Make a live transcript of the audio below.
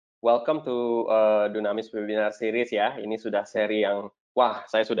Welcome to Dunamis Webinar Series ya. Ini sudah seri yang, wah,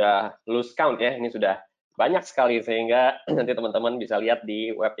 saya sudah lose count ya. Ini sudah banyak sekali sehingga nanti teman-teman bisa lihat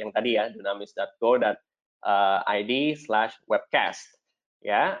di web yang tadi ya, dunamis.go.id/webcast.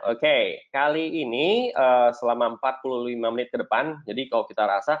 Ya, oke. Kali ini selama 45 menit ke depan. Jadi kalau kita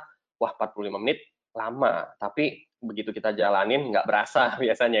rasa, wah 45 menit lama, tapi begitu kita jalanin nggak berasa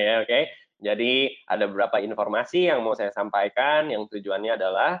biasanya ya, oke. Jadi ada beberapa informasi yang mau saya sampaikan, yang tujuannya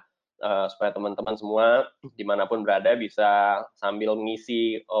adalah supaya teman-teman semua dimanapun berada bisa sambil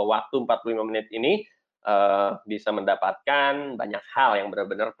mengisi waktu 45 menit ini bisa mendapatkan banyak hal yang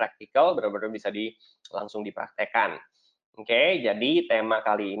benar-benar praktikal, benar-benar bisa langsung dipraktekkan. Oke, jadi tema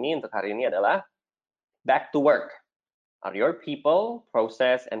kali ini untuk hari ini adalah back to work. Are your people,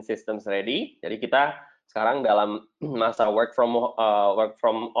 process, and systems ready? Jadi kita sekarang dalam masa work from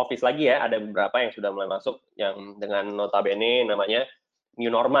office lagi ya, ada beberapa yang sudah mulai masuk yang dengan notabene namanya new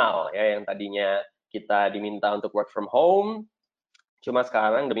normal ya, yang tadinya kita diminta untuk work from home, cuma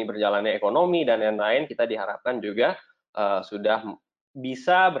sekarang demi berjalannya ekonomi dan lain-lain kita diharapkan juga sudah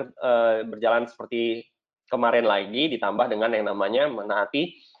bisa berjalan seperti kemarin lagi, ditambah dengan yang namanya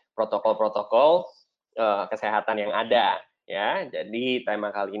menaati protokol-protokol kesehatan yang ada ya. Jadi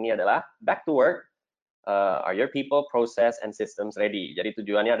tema kali ini adalah back to work. Are your people, process, and systems ready? Jadi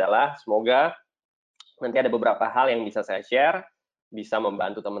tujuannya adalah semoga nanti ada beberapa hal yang bisa saya share, bisa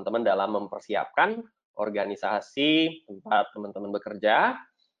membantu teman-teman dalam mempersiapkan organisasi tempat teman-teman bekerja,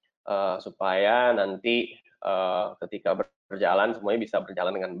 supaya nanti ketika berjalan semuanya bisa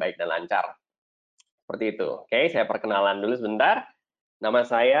berjalan dengan baik dan lancar. Seperti itu. Oke, saya perkenalan dulu sebentar. Nama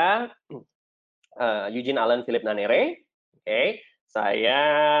saya Eugene Allen Philip Nanere. Oke, saya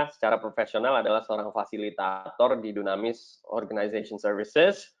secara profesional adalah seorang fasilitator di Dunamis Organization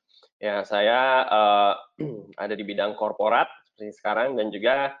Services. Ya, saya ada di bidang korporat seperti sekarang dan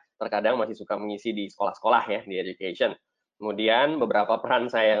juga terkadang masih suka mengisi di sekolah-sekolah ya, di education. Kemudian beberapa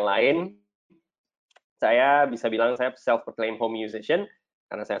peran saya yang lain, saya bisa bilang saya self-proclaimed home musician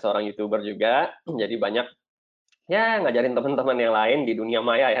karena saya seorang YouTuber juga. Jadi banyak ya ngajarin teman-teman yang lain di dunia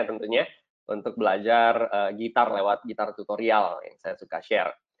maya ya tentunya untuk belajar gitar lewat gitar tutorial yang saya suka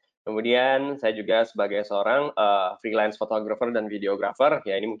share. Kemudian saya juga sebagai seorang freelance photographer dan videographer,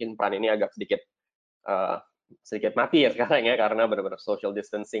 ya ini mungkin peran ini agak sedikit mati ya sekarang ya karena benar-benar social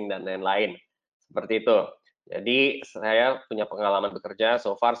distancing dan lain-lain. Seperti itu. Jadi saya punya pengalaman bekerja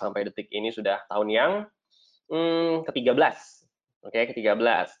so far sampai detik ini sudah tahun yang ke-13. Oke,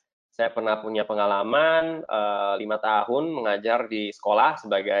 ke-13. Saya pernah punya pengalaman 5 tahun mengajar di sekolah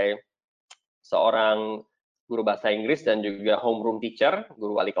sebagai seorang guru bahasa Inggris dan juga homeroom teacher,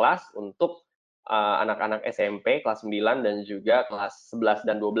 guru wali kelas untuk anak-anak SMP kelas 9 dan juga kelas 11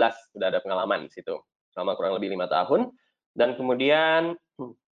 dan 12 sudah ada pengalaman di situ selama kurang lebih 5 tahun. Dan kemudian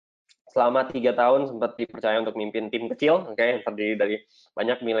selama 3 tahun sempat dipercaya untuk mimpin tim kecil, yang terdiri dari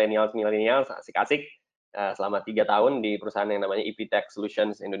banyak milenial asik-asik selama 3 tahun di perusahaan yang namanya EP Tech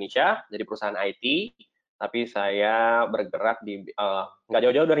Solutions Indonesia, jadi perusahaan IT. Tapi saya bergerak di nggak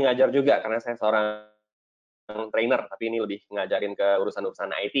jauh-jauh dari ngajar juga karena saya seorang trainer, tapi ini lebih ngajarin ke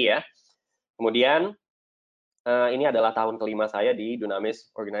urusan-urusan IT ya. Kemudian ini adalah tahun kelima saya di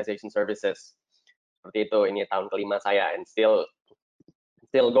Dunamis Organization Services. Seperti itu, ini tahun kelima saya and still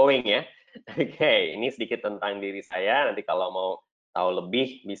going ya. Oke, ini sedikit tentang diri saya. Nanti kalau mau tahu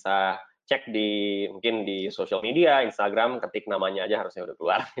lebih bisa cek mungkin di sosial media, Instagram, ketik namanya aja harusnya udah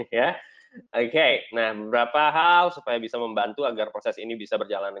keluar ya. Oke, nah beberapa hal supaya bisa membantu agar proses ini bisa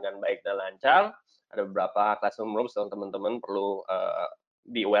berjalan dengan baik dan lancar. Ada beberapa classroom rules yang teman-teman perlu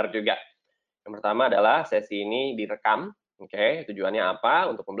be aware juga. Yang pertama adalah sesi ini direkam, tujuannya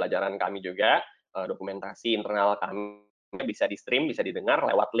apa? Untuk pembelajaran kami juga, dokumentasi internal kami bisa di stream, bisa didengar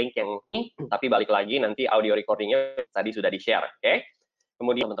lewat link yang ini, tapi balik lagi nanti audio recordingnya tadi sudah di-share,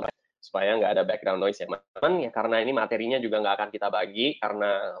 Kemudian teman-teman supaya nggak ada background noise ya teman-teman ya, karena ini materinya juga nggak akan kita bagi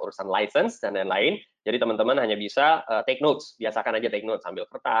karena urusan license dan lain-lain. Jadi teman-teman hanya bisa take notes, biasakan aja take notes sambil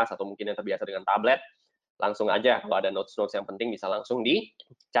kertas atau mungkin yang terbiasa dengan tablet, langsung aja kalau ada notes-notes yang penting bisa langsung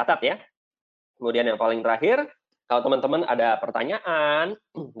dicatat ya. Kemudian yang paling terakhir, kalau teman-teman ada pertanyaan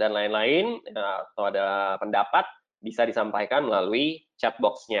dan lain-lain atau ada pendapat bisa disampaikan melalui chat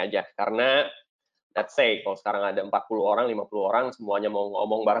box-nya aja, karena let's say kalau sekarang ada 40 orang, 50 orang, semuanya mau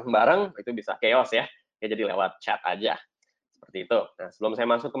ngomong bareng-bareng, itu bisa chaos ya. Jadi lewat chat aja. Seperti itu. Nah, sebelum saya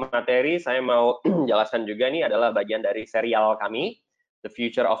masuk ke materi, saya mau jelaskan juga ini adalah bagian dari serial kami, The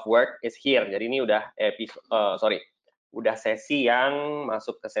Future of Work is Here. Jadi ini udah udah sesi yang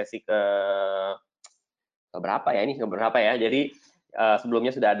masuk ke sesi ke berapa ya? Ini ke berapa ya? Jadi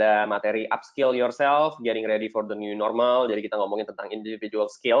Sebelumnya sudah ada materi upskill yourself, getting ready for the new normal. Jadi kita ngomongin tentang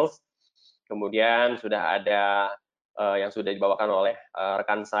individual skills. Kemudian sudah ada yang sudah dibawakan oleh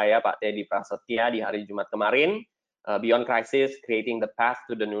rekan saya Pak Teddy Prasetya di hari Jumat kemarin, Beyond Crisis, Creating the Path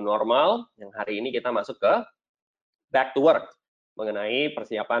to the New Normal. Yang hari ini kita masuk ke Back to Work, mengenai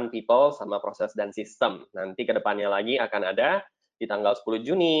persiapan people sama proses dan sistem. Nanti ke depannya lagi akan ada di tanggal 10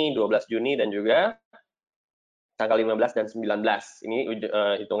 Juni, 12 Juni, dan juga tanggal 15 dan 19. Ini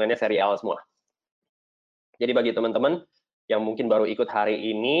hitungannya serial semua. Jadi bagi teman-teman yang mungkin baru ikut hari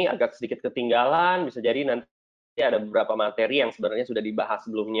ini, agak sedikit ketinggalan, bisa jadi nanti ada beberapa materi yang sebenarnya sudah dibahas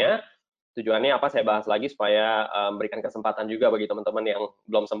sebelumnya. Tujuannya apa? Saya bahas lagi supaya memberikan kesempatan juga bagi teman-teman yang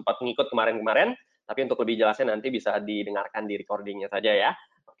belum sempat ngikut kemarin-kemarin, tapi untuk lebih jelasnya nanti bisa didengarkan di recordingnya saja ya.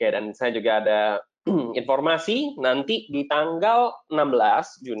 Oke, dan saya juga ada informasi nanti di tanggal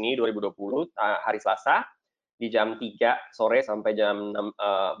 16 Juni 2020, hari Selasa, di jam 3 sore sampai jam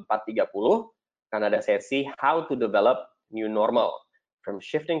 4.30, akan ada sesi How to Develop New Normal, from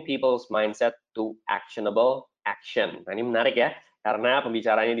Shifting People's Mindset to Actionable Action. Nah, ini menarik ya, karena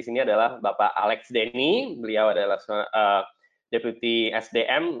pembicaranya di sini adalah Bapak Alex Denny. Beliau adalah Deputi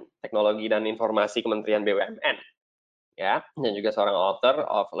SDM, Teknologi dan Informasi Kementerian BUMN, ya, dan juga seorang author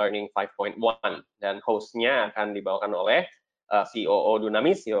of Learning 5.1. Dan hostnya akan dibawakan oleh COO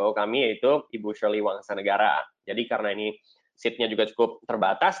Dunamis, COO kami yaitu Ibu Shirley Wangsanegara. Jadi karena ini seatnya juga cukup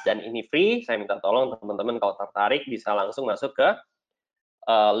terbatas dan ini free, saya minta tolong teman-teman kalau tertarik bisa langsung masuk ke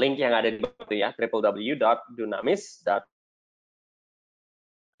link yang ada di bawah itu ya,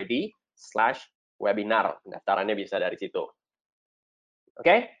 www.dunamis.id/webinar. Pendaftarannya bisa dari situ.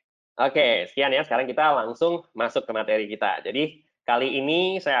 Oke, sekian ya. Sekarang kita langsung masuk ke materi kita. Jadi kali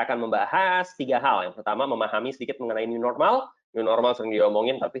ini saya akan membahas 3 hal. Yang pertama, memahami sedikit mengenai new normal. New normal sering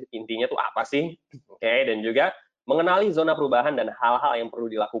diomongin, tapi intinya tuh apa sih? Oke, dan juga mengenali zona perubahan dan hal-hal yang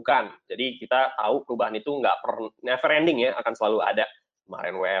perlu dilakukan. Jadi kita tahu perubahan itu never ending ya, akan selalu ada.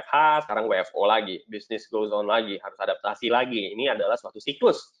 Kemarin WFH, sekarang WFO lagi, business goes on lagi, harus adaptasi lagi. Ini adalah suatu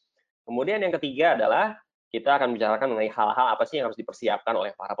siklus. Kemudian yang ketiga adalah kita akan bicarakan mengenai hal-hal apa sih yang harus dipersiapkan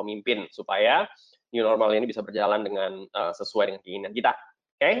oleh para pemimpin supaya new normal ini bisa berjalan dengan sesuai dengan keinginan kita.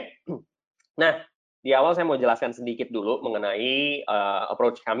 Oke? Nah, di awal saya mau jelaskan sedikit dulu mengenai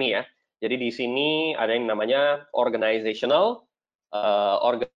approach kami ya. Jadi di sini ada yang namanya organizational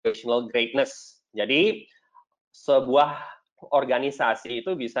greatness. Jadi sebuah organisasi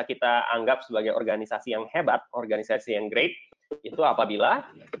itu bisa kita anggap sebagai organisasi yang hebat, organisasi yang great, itu apabila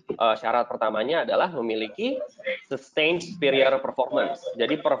syarat pertamanya adalah memiliki sustained superior performance.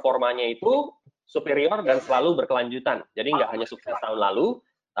 Jadi performanya itu superior dan selalu berkelanjutan. Jadi nggak hanya sukses tahun lalu,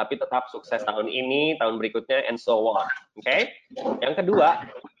 tapi tetap sukses tahun ini, tahun berikutnya, and so on. Oke? Yang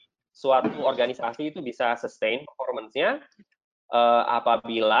kedua, suatu organisasi itu bisa sustain performance-nya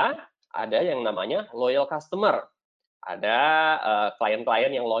apabila ada yang namanya loyal customer. Ada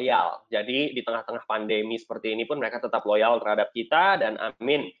klien-klien yang loyal. Jadi di tengah-tengah pandemi seperti ini pun mereka tetap loyal terhadap kita, dan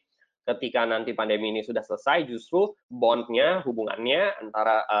amin, ketika nanti pandemi ini sudah selesai, justru bond-nya, hubungannya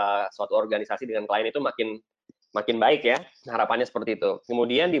antara suatu organisasi dengan klien itu makin baik ya. Harapannya seperti itu.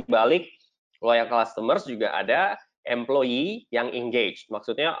 Kemudian di balik loyal customers juga ada employee yang engaged.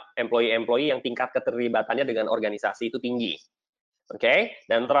 Maksudnya employee yang tingkat keterlibatannya dengan organisasi itu tinggi. Oke,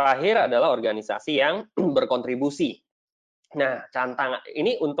 dan terakhir adalah organisasi yang berkontribusi. Nah, tantangan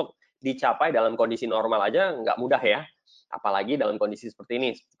ini untuk dicapai dalam kondisi normal aja nggak mudah ya, apalagi dalam kondisi seperti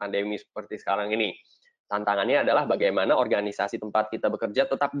ini, pandemi seperti sekarang ini. Tantangannya adalah bagaimana organisasi tempat kita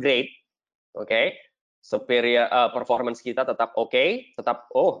bekerja tetap great, oke, superior performance kita tetap oke, tetap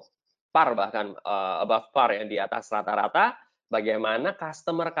par bahkan above par ya, di atas rata-rata. Bagaimana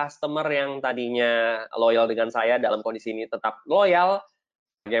customer yang tadinya loyal dengan saya dalam kondisi ini tetap loyal,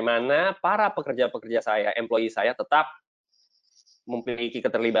 bagaimana para pekerja-pekerja saya, employee saya tetap memiliki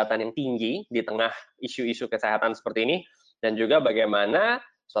keterlibatan yang tinggi di tengah isu-isu kesehatan seperti ini, dan juga bagaimana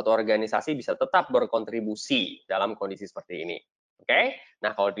suatu organisasi bisa tetap berkontribusi dalam kondisi seperti ini. Oke?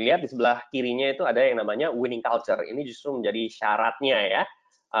 Nah, kalau dilihat di sebelah kirinya itu ada yang namanya winning culture. Ini justru menjadi syaratnya ya.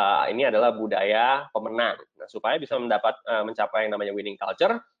 Ini adalah budaya pemenang. Nah, supaya bisa mencapai yang namanya winning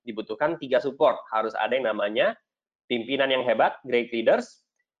culture, dibutuhkan 3 support. Harus ada yang namanya pimpinan yang hebat, great leaders,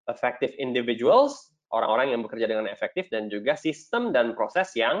 effective individuals, orang-orang yang bekerja dengan efektif, dan juga sistem dan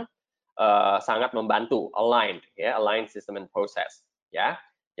proses yang sangat membantu, aligned, ya, aligned system and process, ya.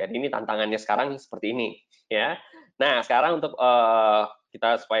 Jadi ini tantangannya sekarang seperti ini, ya. Nah, sekarang untuk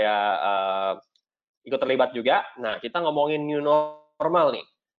kita supaya ikut terlibat juga, nah kita ngomongin new normal nih.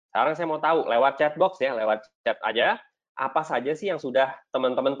 Sekarang saya mau tahu lewat chat box ya, lewat chat aja, apa saja sih yang sudah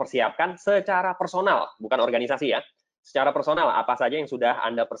teman-teman persiapkan secara personal, bukan organisasi ya, secara personal, apa saja yang sudah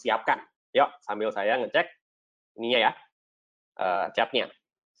Anda persiapkan? Yuk, sambil saya ngecek ininya ya, chatnya.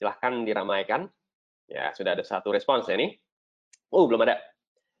 Silahkan diramaikan. Ya, sudah ada satu respons ya nih. Belum ada.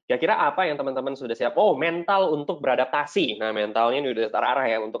 Kira-kira apa yang teman-teman sudah siap? Mental untuk beradaptasi. Nah, mentalnya ini udah terarah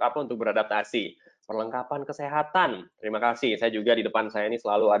ya. Untuk apa? Untuk beradaptasi. Perlengkapan kesehatan. Terima kasih. Saya juga di depan saya ini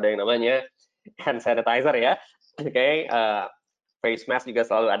selalu ada yang namanya hand sanitizer ya. Oke, face mask juga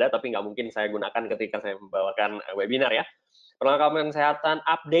selalu ada, tapi nggak mungkin saya gunakan ketika saya membawakan webinar ya. Perlengkapan kesehatan,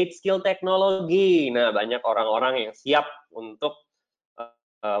 update skill teknologi. Nah, banyak orang-orang yang siap untuk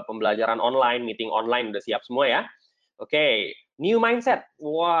pembelajaran online, meeting online, udah siap semua ya. Oke, new mindset.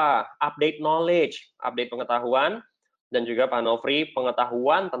 Wah, update knowledge, update pengetahuan, dan juga Pak Nofri,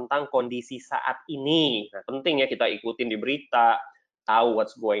 pengetahuan tentang kondisi saat ini. Nah, penting ya kita ikutin di berita, tahu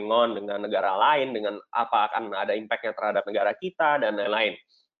what's going on dengan negara lain, dengan apa akan ada impact-nya terhadap negara kita, dan lain-lain.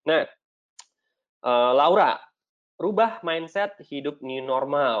 Nah, Laura, rubah mindset hidup new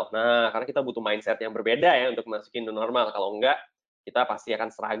normal. Nah, karena kita butuh mindset yang berbeda ya untuk masukin new normal. Kalau enggak, kita pasti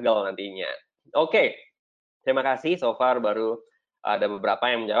akan struggle nantinya. Oke, terima kasih. So far baru ada beberapa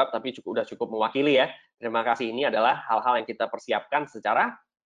yang menjawab, tapi udah cukup mewakili ya. Terima kasih. Ini adalah hal-hal yang kita persiapkan secara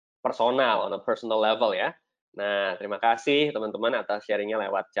personal, on a personal level ya. Nah, terima kasih teman-teman atas sharingnya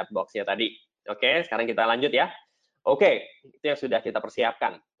lewat chat box-nya tadi. Oke, sekarang kita lanjut ya. Oke, itu yang sudah kita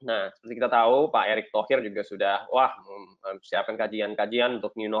persiapkan. Nah, seperti kita tahu, Pak Erick Thohir juga sudah, mempersiapkan kajian-kajian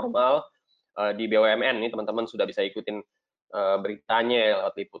untuk new normal di BUMN. Ini teman-teman sudah bisa ikutin beritanya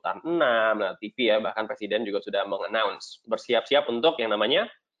lewat liputan 6, lewat TV ya, bahkan Presiden juga sudah mengannounce bersiap-siap untuk yang namanya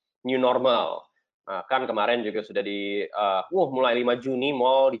new normal. Kan kemarin juga sudah mulai 5 Juni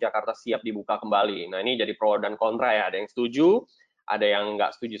mall di Jakarta siap dibuka kembali. Nah, ini jadi pro dan kontra ya, ada yang setuju, ada yang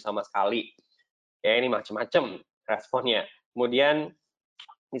nggak setuju sama sekali. Ya, ini macam-macam responnya. Kemudian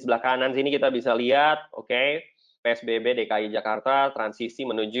di sebelah kanan sini kita bisa lihat, PSBB DKI Jakarta transisi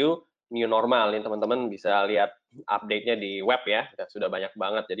menuju new normal. Ini teman-teman bisa lihat update-nya di web ya, sudah banyak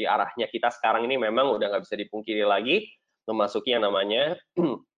banget. Jadi arahnya kita sekarang ini memang udah nggak bisa dipungkiri lagi, memasuki yang namanya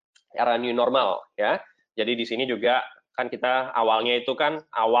era new normal ya. Jadi di sini juga kan kita awalnya itu kan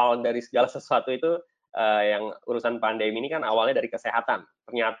awal dari segala sesuatu itu yang urusan pandemi ini kan awalnya dari kesehatan.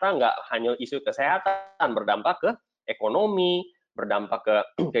 Ternyata nggak hanya isu kesehatan, berdampak ke ekonomi, berdampak ke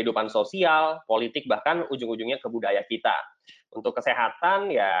kehidupan sosial, politik, bahkan ujung-ujungnya ke budaya kita. Untuk kesehatan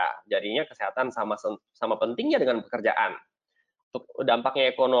ya jadinya kesehatan sama pentingnya dengan pekerjaan. Untuk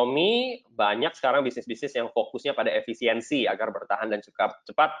dampaknya ekonomi, banyak sekarang bisnis-bisnis yang fokusnya pada efisiensi agar bertahan dan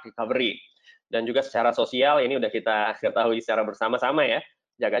cepat recovery. Dan juga secara sosial, ini udah kita ketahui secara bersama-sama ya,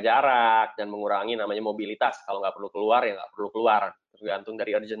 jaga jarak dan mengurangi namanya mobilitas. Kalau nggak perlu keluar, ya nggak perlu keluar, tergantung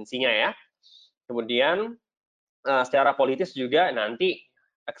dari urgensinya ya. Kemudian, secara politis juga nanti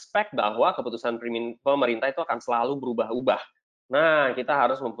expect bahwa keputusan pemerintah itu akan selalu berubah-ubah. Nah, kita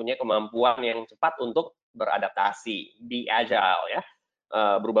harus mempunyai kemampuan yang cepat untuk beradaptasi, be agile ya,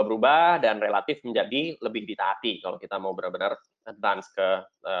 berubah-berubah dan relatif menjadi lebih ditaati kalau kita mau benar-benar advance ke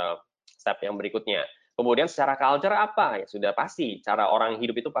step yang berikutnya. Kemudian secara culture apa? Ya sudah pasti, cara orang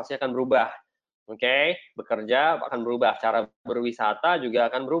hidup itu pasti akan berubah. Bekerja akan berubah, cara berwisata juga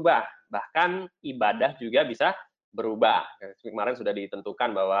akan berubah, bahkan ibadah juga bisa berubah. Kemarin sudah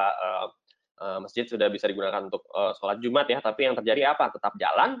ditentukan bahwa masjid sudah bisa digunakan untuk sholat Jumat ya, tapi yang terjadi apa? Tetap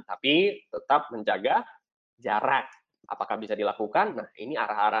jalan, tapi tetap menjaga jarak. Apakah bisa dilakukan? Nah, ini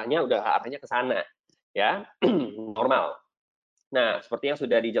arahnya ke sana ya, normal. Nah, seperti yang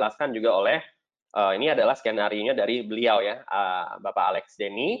sudah dijelaskan juga oleh ini adalah skenario-nya dari beliau ya, Bapak Alex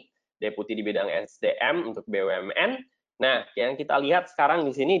Denny, Deputi di bidang SDM untuk BUMN. Nah, yang kita lihat sekarang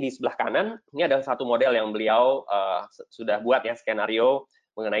di sini di sebelah kanan, ini adalah satu model yang beliau sudah buat ya, skenario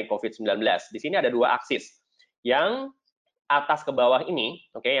mengenai COVID-19. Di sini ada dua aksis. Yang atas ke bawah ini,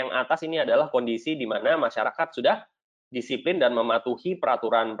 yang atas ini adalah kondisi di mana masyarakat sudah disiplin dan mematuhi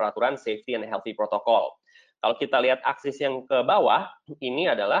peraturan-peraturan safety and healthy protokol. Kalau kita lihat aksis yang ke bawah,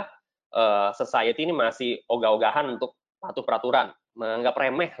 ini adalah society ini masih ogah-ogahan untuk patuh peraturan, menganggap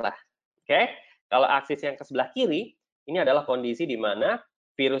remeh lah. Kalau aksis yang ke sebelah kiri, ini adalah kondisi di mana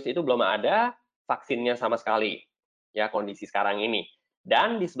virus itu belum ada, vaksinnya sama sekali. Ya, kondisi sekarang ini.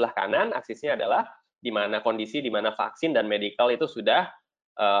 Dan di sebelah kanan aksisnya adalah di mana kondisi di mana vaksin dan medical itu sudah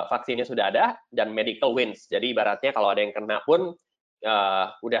vaksinnya sudah ada dan medical wins. Jadi ibaratnya kalau ada yang kena pun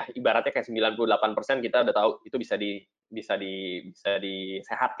udah ibaratnya kayak 98% kita udah tahu itu bisa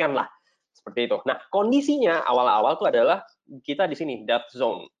disehatkan lah. Seperti itu. Nah, kondisinya awal-awal tuh adalah kita di sini death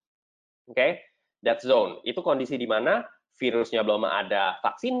zone. Death zone. Itu kondisi di mana virusnya belum ada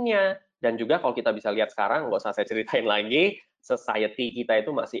vaksinnya, dan juga kalau kita bisa lihat sekarang, nggak usah saya ceritain lagi, society kita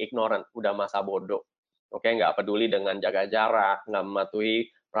itu masih ignorant, udah masa bodoh. Oke, nggak peduli dengan jaga jarak, nggak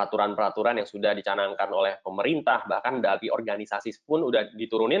mematuhi peraturan-peraturan yang sudah dicanangkan oleh pemerintah, bahkan dari organisasi pun udah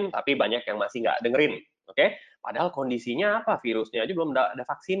diturunin, tapi banyak yang masih nggak dengerin. Oke, padahal kondisinya apa? Virusnya aja belum ada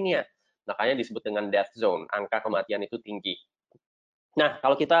vaksinnya. Makanya disebut dengan death zone, angka kematian itu tinggi. Nah,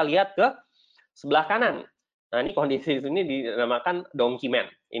 kalau kita lihat ke sebelah kanan, nah ini kondisi ini dinamakan donkey man.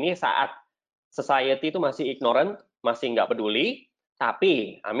 Ini saat society itu masih ignorant, masih nggak peduli,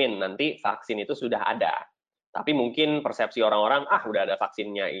 tapi amin nanti vaksin itu sudah ada. Tapi mungkin persepsi orang-orang, udah ada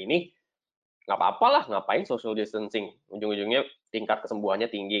vaksinnya ini, nggak apa-apa lah, ngapain social distancing. Ujung-ujungnya tingkat kesembuhannya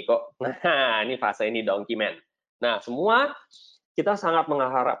tinggi kok. Nah, ini fase ini donkey man. Nah, semua kita sangat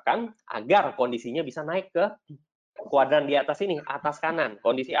mengharapkan agar kondisinya bisa naik ke kuadran di atas ini, atas kanan.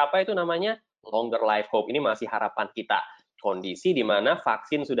 Kondisi apa itu namanya? Longer life hope. Ini masih harapan kita. Kondisi di mana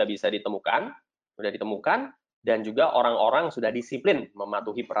vaksin sudah bisa ditemukan, dan juga orang-orang sudah disiplin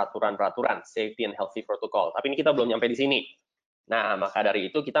mematuhi peraturan-peraturan safety and healthy protocol. Tapi ini kita belum nyampe di sini. Nah, maka dari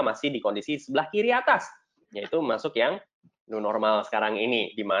itu kita masih di kondisi sebelah kiri atas, yaitu masuk yang new normal sekarang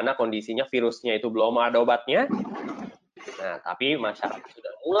ini, di mana kondisinya virusnya itu belum ada obatnya. Nah, tapi masyarakat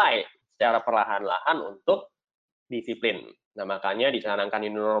sudah mulai secara perlahan-lahan untuk disiplin. Nah, makanya dicanangkan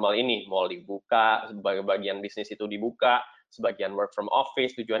new normal ini, mau dibuka, sebagai bagian bisnis itu dibuka, sebagian work from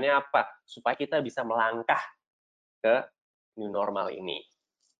office, tujuannya apa? Supaya kita bisa melangkah ke new normal ini.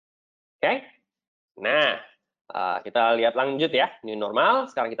 Oke? Nah, kita lihat lanjut ya, new normal,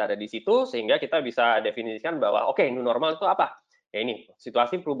 sekarang kita ada di situ, sehingga kita bisa definisikan bahwa, oke, new normal itu apa? Ya ini,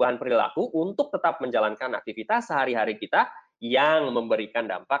 situasi perubahan perilaku untuk tetap menjalankan aktivitas sehari-hari kita yang memberikan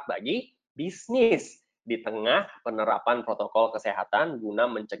dampak bagi bisnis di tengah penerapan protokol kesehatan guna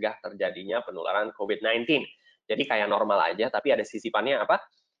mencegah terjadinya penularan COVID-19. Jadi kayak normal aja, tapi ada sisipannya apa?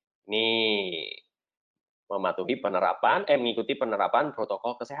 Nih, mengikuti penerapan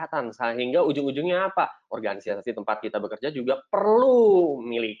protokol kesehatan, sehingga ujung-ujungnya apa? Organisasi tempat kita bekerja juga perlu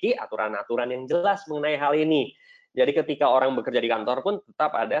memiliki aturan-aturan yang jelas mengenai hal ini. Jadi ketika orang bekerja di kantor pun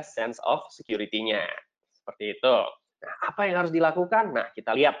tetap ada sense of security-nya. Seperti itu. Nah, apa yang harus dilakukan? Nah,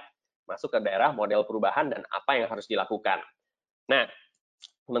 kita lihat masuk ke daerah model perubahan dan apa yang harus dilakukan. Nah,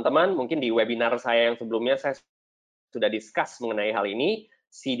 teman-teman, mungkin di webinar saya yang sebelumnya saya sudah discuss mengenai hal ini.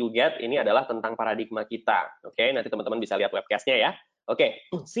 See, do, get ini adalah tentang paradigma kita. Oke, nanti teman-teman bisa lihat webcastnya ya. Oke,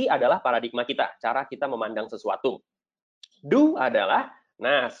 see adalah paradigma kita, cara kita memandang sesuatu. Do adalah,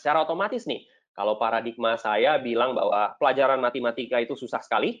 nah secara otomatis nih, kalau paradigma saya bilang bahwa pelajaran matematika itu susah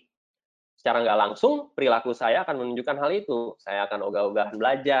sekali, secara nggak langsung perilaku saya akan menunjukkan hal itu. Saya akan ogah-ogahan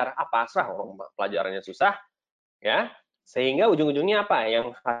belajar, pasrah orang pelajarannya susah, ya. Sehingga ujung-ujungnya apa?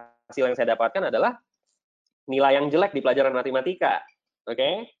 Yang hasil yang saya dapatkan adalah nilai yang jelek di pelajaran matematika.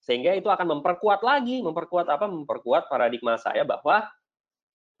 Oke, sehingga itu akan memperkuat apa? Memperkuat paradigma saya bahwa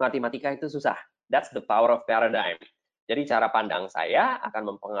matematika itu susah. That's the power of paradigm. Jadi cara pandang saya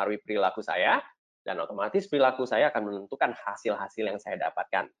akan mempengaruhi perilaku saya, dan otomatis perilaku saya akan menentukan hasil-hasil yang saya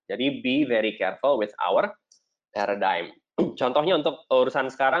dapatkan. Jadi be very careful with our paradigm. Contohnya untuk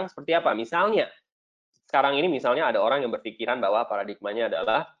urusan sekarang seperti apa? Misalnya, sekarang ini misalnya ada orang yang berpikiran bahwa paradigmanya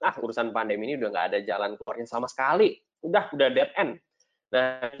adalah, urusan pandemi ini udah nggak ada jalan keluarnya sama sekali. Udah dead end.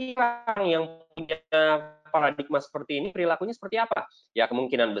 Nah, orang yang punya paradigma seperti ini, perilakunya seperti apa? Ya,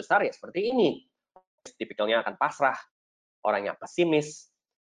 kemungkinan besar ya seperti ini. Tipikalnya akan pasrah, orangnya pesimis,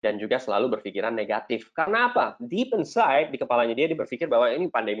 dan juga selalu berpikiran negatif. Karena apa? Deep inside, di kepalanya dia berpikir bahwa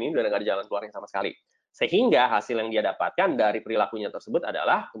ini pandemi ini udah nggak ada jalan keluarnya sama sekali. Sehingga hasil yang dia dapatkan dari perilakunya tersebut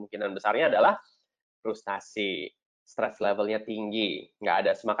adalah, kemungkinan besarnya adalah frustasi, stress levelnya tinggi, nggak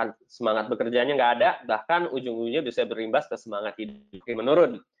ada semangat bekerjanya nggak ada, bahkan ujung-ujungnya bisa berimbas ke semangat hidup yang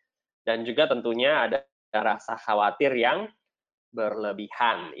menurun. Dan juga tentunya ada rasa khawatir yang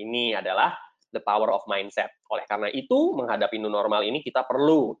berlebihan. Ini adalah the power of mindset. Oleh karena itu, menghadapi new normal ini kita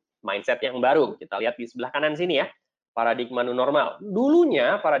perlu mindset yang baru. Kita lihat di sebelah kanan sini ya, paradigma new normal.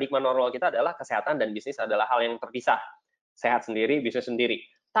 Dulunya paradigma normal kita adalah kesehatan dan bisnis adalah hal yang terpisah. Sehat sendiri, bisnis sendiri.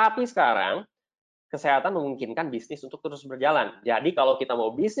 Tapi sekarang, kesehatan memungkinkan bisnis untuk terus berjalan. Jadi kalau kita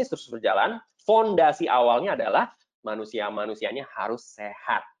mau bisnis terus berjalan, fondasi awalnya adalah manusia-manusianya harus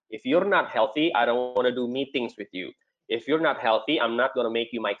sehat. If you're not healthy, I don't want to do meetings with you. If you're not healthy, I'm not gonna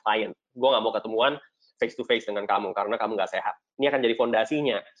make you my client. Gue nggak mau ketemuan face to face dengan kamu karena kamu nggak sehat. Ini akan jadi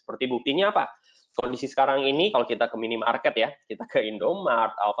fondasinya. Seperti buktinya apa? Kondisi sekarang ini kalau kita ke minimarket ya, kita ke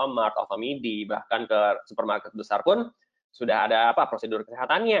Indomart, Alfamart, Alfamidi, bahkan ke supermarket besar pun sudah ada prosedur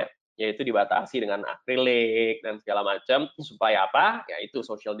kesehatannya, yaitu dibatasi dengan akrilik dan segala macam supaya apa? Yaitu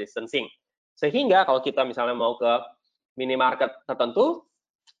social distancing. Sehingga kalau kita misalnya mau ke minimarket tertentu,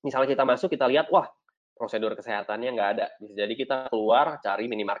 misalnya kita masuk, kita lihat, wah, prosedur kesehatannya nggak ada. Bisa jadi kita keluar cari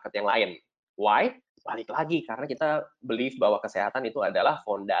minimarket yang lain. Why? Balik lagi, karena kita believe bahwa kesehatan itu adalah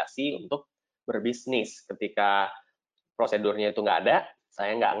fondasi untuk berbisnis. Ketika prosedurnya itu nggak ada,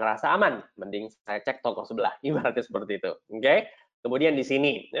 saya nggak ngerasa aman. Mending saya cek toko sebelah, ibaratnya seperti itu. Oke? Kemudian di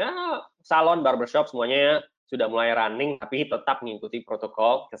sini, ya, salon, barbershop, semuanya sudah mulai running, tapi tetap mengikuti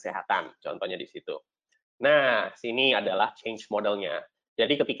protokol kesehatan. Contohnya di situ. Nah, sini adalah change modelnya.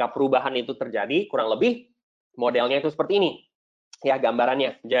 Jadi ketika perubahan itu terjadi, kurang lebih modelnya itu seperti ini. Ya,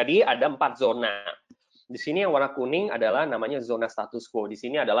 gambarannya. Jadi ada 4 zona. Di sini yang warna kuning adalah namanya zona status quo. Di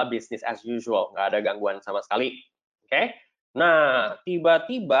sini adalah business as usual, nggak ada gangguan sama sekali. Oke? Nah,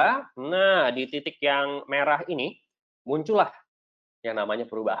 tiba-tiba, di titik yang merah ini muncullah yang namanya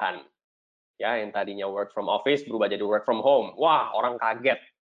perubahan. Ya, yang tadinya work from office berubah jadi work from home. Wah, orang kaget.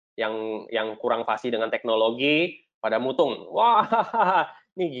 Yang kurang fasih dengan teknologi pada mutung. Wah,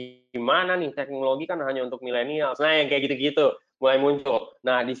 ini gimana nih, teknologi kan hanya untuk milenial. Nah, yang kayak gitu-gitu mulai muncul.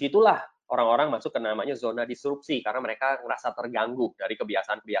 Nah, disitulah orang-orang masuk ke namanya zona disrupsi karena mereka ngerasa terganggu dari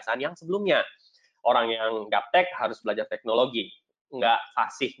kebiasaan-kebiasaan yang sebelumnya. Orang yang gaptek harus belajar teknologi, nggak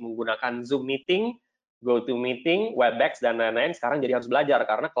fasih menggunakan Zoom meeting, GoToMeeting, Webex, dan lain-lain, sekarang jadi harus belajar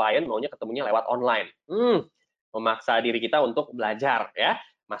karena klien maunya ketemunya lewat online. Memaksa diri kita untuk belajar, ya.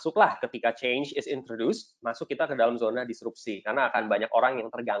 Masuklah ketika change is introduced, masuk kita ke dalam zona disrupsi karena akan banyak orang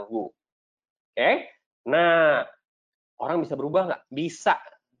yang terganggu. Oke? Nah, orang bisa berubah nggak? Bisa.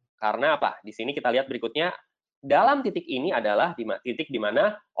 Karena apa? Di sini kita lihat berikutnya, dalam titik ini adalah titik di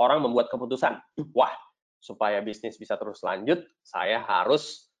mana orang membuat keputusan. Wah, supaya bisnis bisa terus lanjut, saya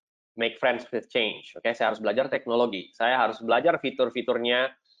harus make friends with change. Oke, saya harus belajar teknologi. Saya harus belajar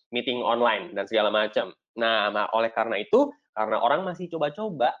fitur-fiturnya meeting online dan segala macam. Nah, oleh karena itu, karena orang masih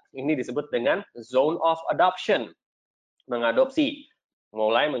coba-coba, ini disebut dengan zone of adoption. Mengadopsi,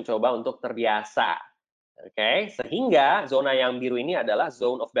 mulai mencoba untuk terbiasa. Oke, sehingga zona yang biru ini adalah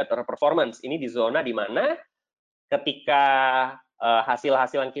zone of better performance. Ini di zona di mana ketika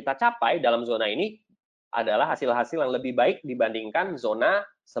hasil-hasil yang kita capai dalam zona ini adalah hasil-hasil yang lebih baik dibandingkan zona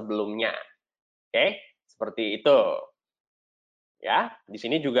sebelumnya. Oke, seperti itu. Ya, di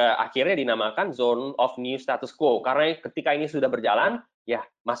sini juga akhirnya dinamakan zone of new status quo karena ketika ini sudah berjalan, ya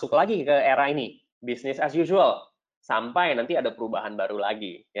masuk lagi ke era ini, business as usual sampai nanti ada perubahan baru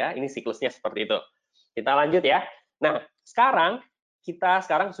lagi, ya. Ini siklusnya seperti itu. Kita lanjut ya. Nah, kita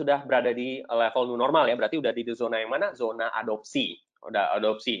sekarang sudah berada di level new normal ya, berarti udah di zona yang mana? Zona adopsi. Udah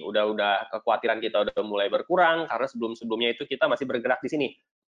adopsi, udah kekhawatiran kita udah mulai berkurang karena sebelum-sebelumnya itu kita masih bergerak di sini,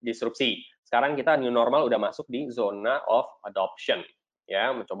 disrupsi. Sekarang kita new normal udah masuk di zona of adoption. Ya,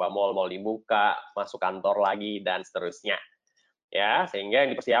 mencoba mall-mall dibuka, masuk kantor lagi dan seterusnya. Ya, sehingga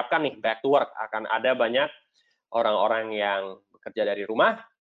yang dipersiapkan nih back to work, akan ada banyak orang-orang yang bekerja dari rumah,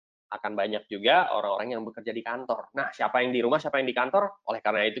 akan banyak juga orang-orang yang bekerja di kantor. Nah, siapa yang di rumah, siapa yang di kantor? Oleh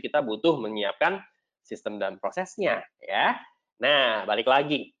karena itu kita butuh menyiapkan sistem dan prosesnya, ya. Nah, balik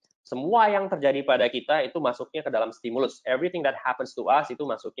lagi. Semua yang terjadi pada kita itu masuknya ke dalam stimulus. Everything that happens to us itu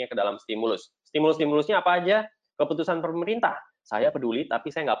masuknya ke dalam stimulus. Stimulus-stimulusnya apa aja? Keputusan pemerintah. Saya peduli, tapi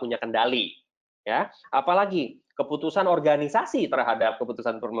saya nggak punya kendali. Ya, apalagi keputusan organisasi terhadap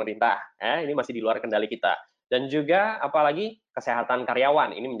keputusan pemerintah. Ya, ini masih di luar kendali kita. Dan juga apalagi kesehatan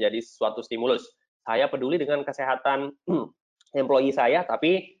karyawan, ini menjadi suatu stimulus. Saya peduli dengan kesehatan employee saya,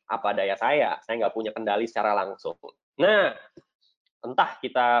 tapi apa daya saya nggak punya kendali secara langsung. Nah, entah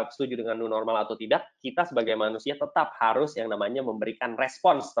kita setuju dengan new normal atau tidak, kita sebagai manusia tetap harus yang namanya memberikan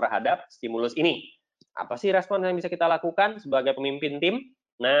respons terhadap stimulus ini. Apa sih respons yang bisa kita lakukan sebagai pemimpin tim?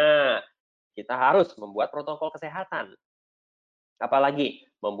 Nah, kita harus membuat protokol kesehatan. Apalagi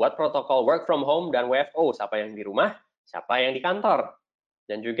membuat protokol work from home dan WFO, siapa yang di rumah, siapa yang di kantor.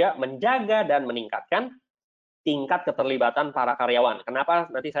 Dan juga menjaga dan meningkatkan tingkat keterlibatan para karyawan. Kenapa?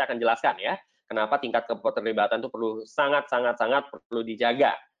 Nanti saya akan jelaskan ya. Kenapa tingkat keterlibatan itu perlu sangat perlu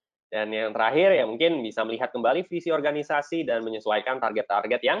dijaga. Dan yang terakhir ya mungkin bisa melihat kembali visi organisasi dan menyesuaikan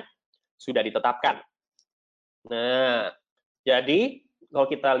target-target yang sudah ditetapkan. Nah, jadi kalau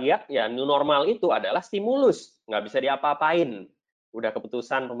kita lihat ya new normal itu adalah stimulus, nggak bisa diapa-apain. Udah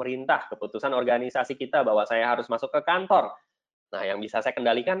keputusan pemerintah, keputusan organisasi kita bahwa saya harus masuk ke kantor. Nah, yang bisa saya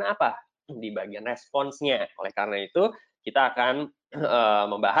kendalikan apa? Di bagian responsnya. Oleh karena itu, kita akan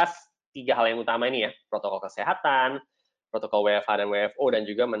membahas 3 hal yang utama ini ya, protokol kesehatan, protokol WFH dan WFO, dan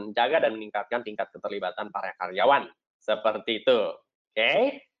juga menjaga dan meningkatkan tingkat keterlibatan para karyawan. Seperti itu.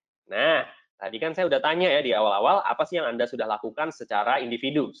 Oke? Nah, tadi kan saya udah tanya ya di awal-awal, apa sih yang Anda sudah lakukan secara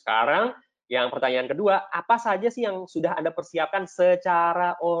individu? Sekarang, yang pertanyaan kedua, apa saja sih yang sudah Anda persiapkan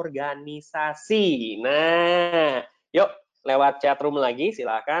secara organisasi? Nah, yuk lewat chat room lagi,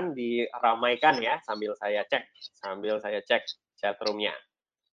 silakan diramaikan ya sambil saya cek chat room-nya.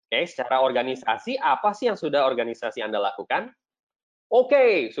 Oke, secara organisasi, apa sih yang sudah organisasi Anda lakukan?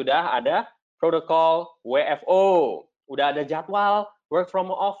 Oke, sudah ada protokol WFO, udah ada jadwal work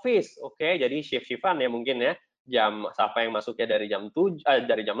from office. Oke, jadi shift-shiftan ya mungkin ya. Jam siapa yang masuknya dari jam 7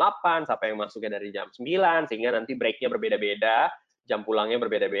 dari jam 8, siapa yang masuknya dari jam 9 sehingga nanti break-nya berbeda-beda, jam pulangnya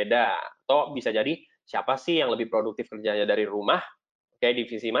berbeda-beda. Atau bisa jadi siapa sih yang lebih produktif kerjanya dari rumah? Oke,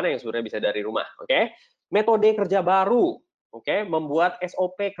 divisi mana yang sebenarnya bisa dari rumah? Oke. Metode kerja baru. Oke, membuat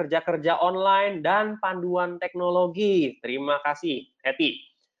SOP kerja-kerja online dan panduan teknologi. Terima kasih, Eti.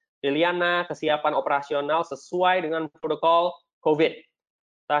 Liliana, kesiapan operasional sesuai dengan protokol COVID.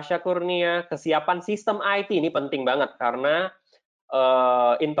 Tasya Kurnia, kesiapan sistem IT. Ini penting banget karena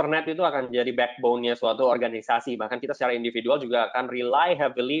internet itu akan jadi backbone-nya suatu organisasi. Bahkan kita secara individual juga akan rely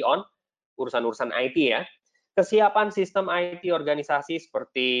heavily on urusan-urusan IT ya. Kesiapan sistem IT organisasi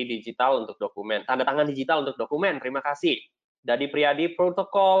seperti digital untuk dokumen, tanda tangan digital untuk dokumen, terima kasih. Dadi Priyadi,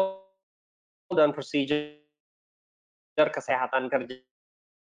 protokol dan procedure kesehatan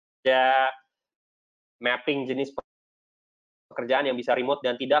kerja, mapping jenis pekerjaan yang bisa remote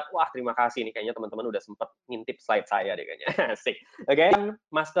dan tidak, wah terima kasih nih, kayaknya teman-teman udah sempat ngintip slide saya deh kayaknya. Asik. Oke,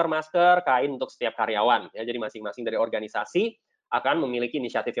 masker-masker kain untuk setiap karyawan. Ya, jadi masing-masing dari organisasi akan memiliki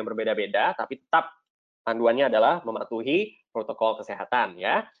inisiatif yang berbeda-beda, tapi tetap panduannya adalah mematuhi protokol kesehatan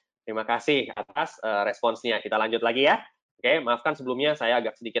ya. Terima kasih atas responsnya. Kita lanjut lagi ya. Oke, maafkan sebelumnya saya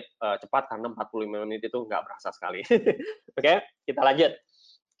agak sedikit cepat karena 45 menit itu nggak berasa sekali. Oke, kita lanjut.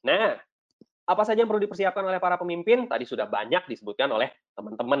 Nah, apa saja yang perlu dipersiapkan oleh para pemimpin? Tadi sudah banyak disebutkan oleh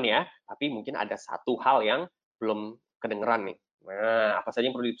teman-teman ya, tapi mungkin ada satu hal yang belum kedengeran nih. Nah, apa saja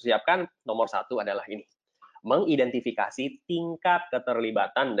yang perlu dipersiapkan? Nomor satu adalah ini, mengidentifikasi tingkat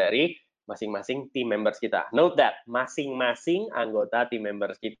keterlibatan dari masing-masing team members kita. Note that, masing-masing anggota team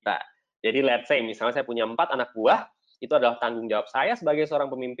members kita. Jadi let's say, misalnya saya punya 4 anak buah, itu adalah tanggung jawab saya sebagai seorang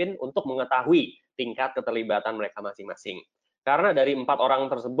pemimpin untuk mengetahui tingkat keterlibatan mereka masing-masing. Karena dari 4 orang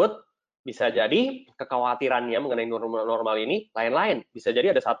tersebut, bisa jadi kekhawatirannya mengenai normal ini lain-lain. Bisa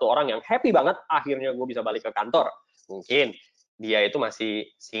jadi ada satu orang yang happy banget, akhirnya gue bisa balik ke kantor. Mungkin dia itu masih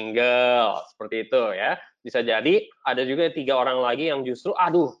single, seperti itu ya. Bisa jadi ada juga 3 orang lagi yang justru,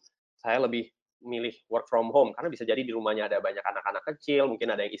 aduh, saya lebih milih work from home, karena bisa jadi di rumahnya ada banyak anak-anak kecil,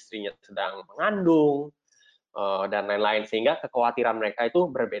 mungkin ada yang istrinya sedang mengandung, dan lain-lain. Sehingga kekhawatiran mereka itu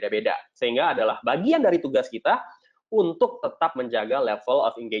berbeda-beda. Sehingga adalah bagian dari tugas kita untuk tetap menjaga level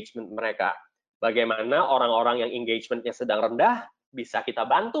of engagement mereka. Bagaimana orang-orang yang engagement-nya sedang rendah, bisa kita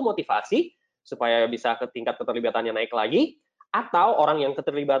bantu motivasi, supaya bisa ke tingkat keterlibatannya naik lagi, atau orang yang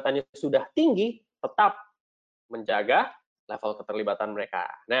keterlibatannya sudah tinggi, tetap menjaga level keterlibatan mereka.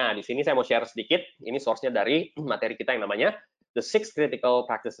 Nah, di sini saya mau share sedikit, ini source-nya dari materi kita yang namanya The 6 Critical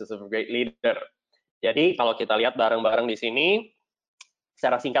Practices of a Great Leader. Jadi, kalau kita lihat bareng-bareng di sini,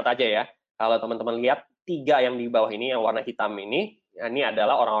 secara singkat aja ya, kalau teman-teman lihat, 3 yang di bawah ini, yang warna hitam ini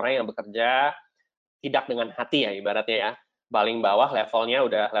adalah orang-orang yang bekerja tidak dengan hati ya, ibaratnya ya. Paling bawah levelnya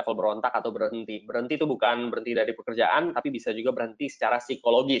udah level berontak atau berhenti. Berhenti itu bukan berhenti dari pekerjaan, tapi bisa juga berhenti secara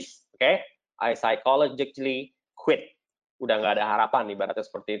psikologis. Oke? I psychologically quit. Udah nggak ada harapan, ibaratnya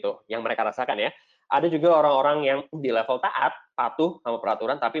seperti itu. Yang mereka rasakan ya. Ada juga orang-orang yang di level taat, patuh sama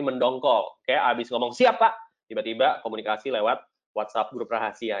peraturan, tapi mendongkol. Oke, abis ngomong, siap Pak, tiba-tiba komunikasi lewat WhatsApp grup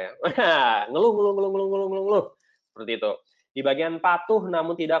rahasia ya. ngeluh, ngeluh, ngeluh, ngeluh, ngeluh, ngeluh, ngeluh. Seperti itu. Di bagian patuh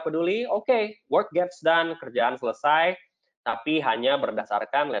namun tidak peduli, oke, work gets done, kerjaan selesai, tapi hanya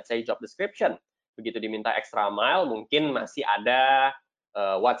berdasarkan, let's say, job description. Begitu diminta extra mile, mungkin masih ada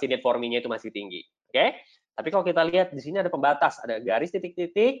what's in it for me-nya itu masih tinggi. Oke? Tapi kalau kita lihat di sini ada pembatas, ada garis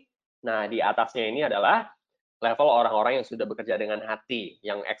titik-titik. Nah, di atasnya ini adalah level orang-orang yang sudah bekerja dengan hati,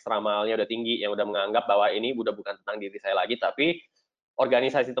 yang extra mile-nya udah tinggi, yang udah menganggap bahwa ini udah bukan tentang diri saya lagi, tapi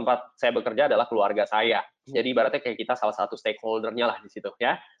organisasi tempat saya bekerja adalah keluarga saya. Jadi ibaratnya kayak kita salah satu stakeholder-nya lah di situ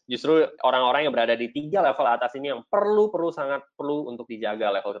ya. Justru orang-orang yang berada di 3 level atas ini yang sangat perlu untuk dijaga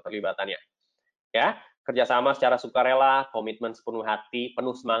level keterlibatannya. Ya, kerjasama secara sukarela, komitmen sepenuh hati,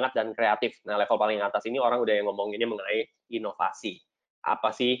 penuh semangat dan kreatif. Nah, level paling atas ini orang udah yang ngomonginnya mengenai inovasi.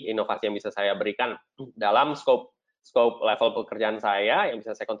 Apa sih inovasi yang bisa saya berikan dalam scope level pekerjaan saya yang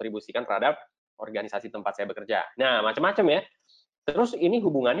bisa saya kontribusikan terhadap organisasi tempat saya bekerja. Nah, macam-macam ya. Terus ini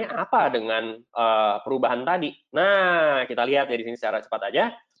hubungannya apa dengan perubahan tadi? Nah, kita lihat ya di sini secara cepat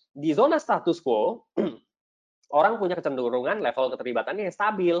aja. Di zona status quo, orang punya kecenderungan level keterlibatannya yang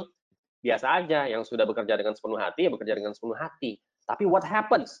stabil. Biasa aja, yang sudah bekerja dengan sepenuh hati, ya bekerja dengan sepenuh hati. Tapi what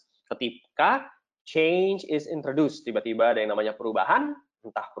happens ketika change is introduced? Tiba-tiba ada yang namanya perubahan,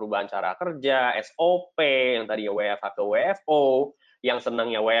 entah perubahan cara kerja, SOP, yang tadinya WFH ke WFO, yang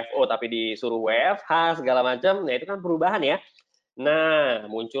senangnya WFO tapi disuruh WFH, segala macam, nah itu kan perubahan ya. Nah,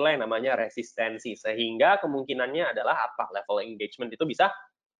 muncullah yang namanya resistensi, sehingga kemungkinannya adalah apa? Level engagement itu bisa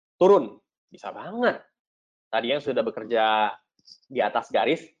turun, bisa banget. Tadi yang sudah bekerja di atas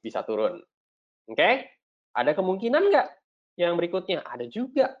garis bisa turun. Oke? Ada kemungkinan nggak yang berikutnya? Ada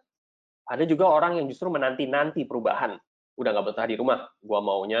juga. Ada juga orang yang justru menanti-nanti perubahan. Udah nggak betah di rumah, gua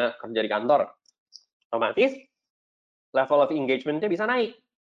maunya kerja di kantor. Otomatis level of engagement-nya bisa naik.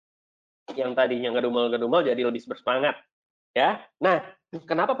 Yang tadinya ngedumel-ngedumel jadi lebih bersemangat. Ya, nah,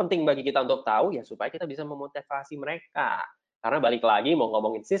 kenapa penting bagi kita untuk tahu? Ya supaya kita bisa memotivasi mereka. Karena balik lagi mau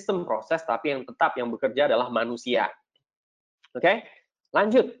ngomongin sistem proses, tapi yang tetap yang bekerja adalah manusia. Oke,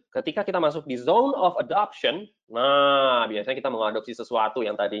 lanjut. Ketika kita masuk di zone of adoption, nah biasanya kita mengadopsi sesuatu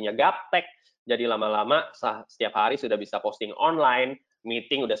yang tadinya gaptek, jadi lama-lama setiap hari sudah bisa posting online,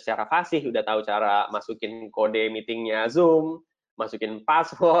 meeting udah secara fasih, udah tahu cara masukin kode meetingnya Zoom, masukin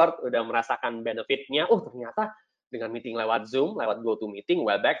password, udah merasakan benefitnya. Oh ternyata dengan meeting lewat Zoom, lewat GoToMeeting,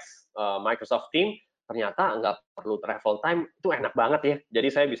 Webex, Microsoft Teams, ternyata nggak perlu travel time, itu enak banget ya. Jadi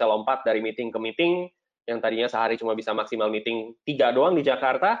saya bisa lompat dari meeting ke meeting, yang tadinya sehari cuma bisa maksimal meeting 3 doang di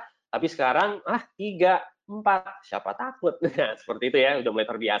Jakarta, tapi sekarang 3, 4, siapa takut. Nah, seperti itu ya, udah mulai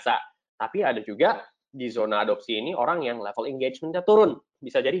terbiasa. Tapi ada juga di zona adopsi ini orang yang level engagement-nya turun.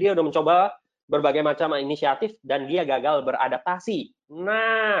 Bisa jadi dia udah mencoba berbagai macam inisiatif dan dia gagal beradaptasi.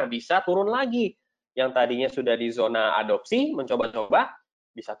 Nah, bisa turun lagi. Yang tadinya sudah di zona adopsi, mencoba-coba,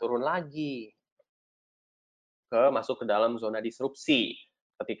 bisa turun lagi. Masuk ke dalam zona disrupsi.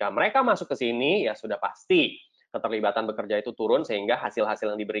 Ketika mereka masuk ke sini, ya sudah pasti keterlibatan bekerja itu turun sehingga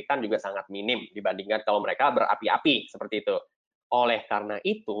hasil-hasil yang diberikan juga sangat minim dibandingkan kalau mereka berapi-api seperti itu. Oleh karena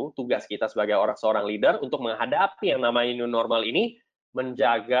itu, tugas kita sebagai seorang leader untuk menghadapi yang namanya new normal ini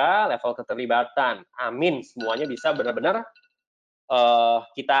menjaga level keterlibatan. Amin, semuanya bisa benar-benar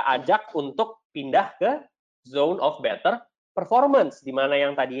kita ajak untuk pindah ke zone of better performance, di mana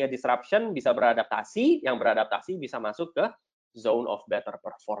yang tadinya disruption bisa beradaptasi, yang beradaptasi bisa masuk ke zone of better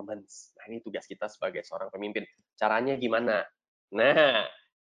performance. Nah, ini tugas kita sebagai seorang pemimpin. Caranya gimana? Nah,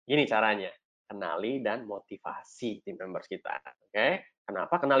 ini caranya. Kenali dan motivasi tim members kita. Oke?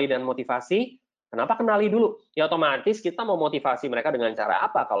 Kenapa kenali dan motivasi? Kenapa kenali dulu? Ya otomatis kita mau motivasi mereka dengan cara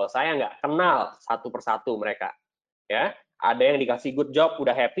apa kalau saya nggak kenal satu persatu mereka. Ya, ada yang dikasih good job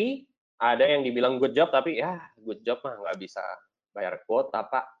udah happy, ada yang dibilang good job tapi ya good job mah nggak bisa bayar kuota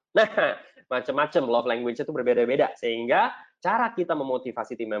pak. Nah, macam-macam love language itu berbeda-beda sehingga cara kita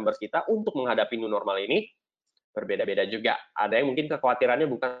memotivasi tim members kita untuk menghadapi new normal ini berbeda-beda juga. Ada yang mungkin kekhawatirannya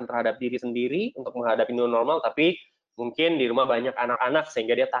bukan terhadap diri sendiri untuk menghadapi new normal, tapi mungkin di rumah banyak anak-anak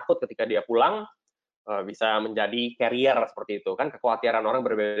sehingga dia takut ketika dia pulang bisa menjadi carrier seperti itu kan, kekhawatiran orang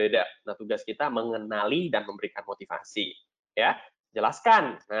berbeda-beda. Nah, tugas kita mengenali dan memberikan motivasi ya.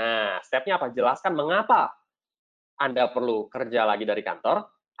 Jelaskan. Nah, stepnya apa? Jelaskan mengapa Anda perlu kerja lagi dari kantor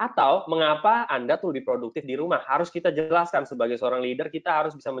atau mengapa Anda tuh lebih produktif di rumah. Harus kita jelaskan sebagai seorang leader, kita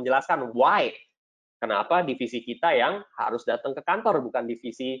harus bisa menjelaskan why. Kenapa divisi kita yang harus datang ke kantor bukan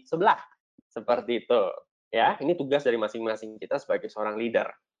divisi sebelah. Seperti itu. Ya, ini tugas dari masing-masing kita sebagai seorang leader.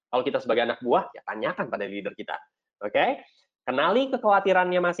 Kalau kita sebagai anak buah, ya tanyakan pada leader kita. Oke? Kenali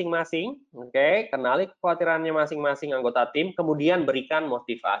kekhawatirannya masing-masing, oke? Kenali kekhawatirannya masing-masing anggota tim, kemudian berikan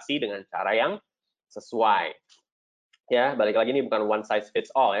motivasi dengan cara yang sesuai. Ya, balik lagi ini bukan one size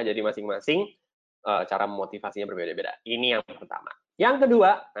fits all ya, jadi masing-masing cara memotivasinya berbeda-beda. Ini yang pertama. Yang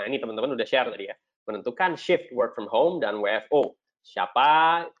kedua, nah ini teman-teman udah share tadi ya, menentukan shift work from home dan WFO.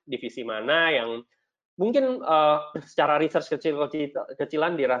 Siapa divisi mana yang mungkin secara research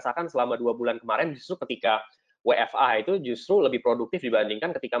kecilan dirasakan selama 2 bulan kemarin justru ketika WFA itu justru lebih produktif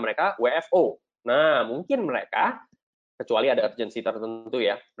dibandingkan ketika mereka WFO. Nah, mungkin mereka, kecuali ada urgensi tertentu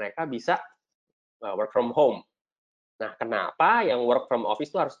ya, mereka bisa work from home. Nah, kenapa yang work from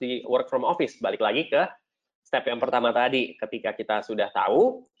office itu harus di work from office? Balik lagi ke step yang pertama tadi. Ketika kita sudah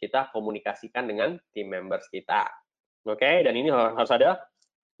tahu, kita komunikasikan dengan team members kita. Oke, dan ini harus ada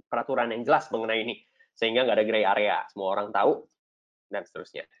peraturan yang jelas mengenai ini. Sehingga nggak ada gray area. Semua orang tahu, dan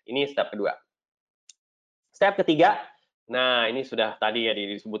seterusnya. Ini step kedua. Step ketiga, nah ini sudah tadi ya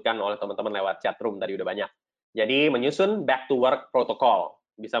disebutkan oleh teman-teman lewat chat room, tadi udah banyak. Jadi menyusun back to work protokol.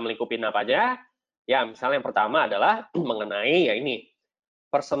 Bisa melingkupin apa aja? Ya, misalnya yang pertama adalah mengenai ya ini,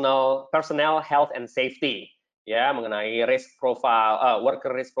 personnel health and safety. Ya, mengenai risk profile,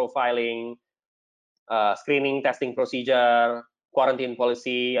 worker risk profiling, screening, testing procedure, quarantine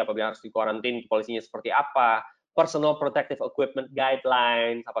policy, apabila harus dikarantin, polisinya seperti apa, personal protective equipment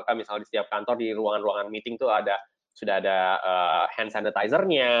guidelines, apakah misalnya di setiap kantor di ruangan-ruangan meeting tuh sudah ada hand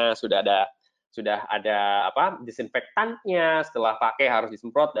sanitizer-nya, sudah ada apa disinfektannya, setelah pakai harus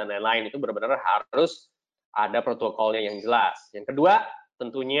disemprot dan lain-lain. Itu benar-benar harus ada protokolnya yang jelas. Yang kedua,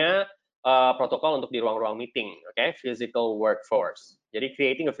 tentunya protokol untuk di ruang-ruang meeting, okay? Physical workforce. Jadi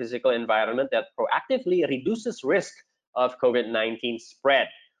creating a physical environment that proactively reduces risk of COVID-19 spread,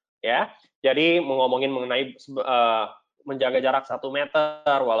 ya. Jadi ngomongin mengenai menjaga jarak 1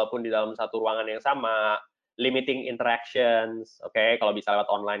 meter walaupun di dalam satu ruangan yang sama, limiting interactions, okay? Kalau bisa lewat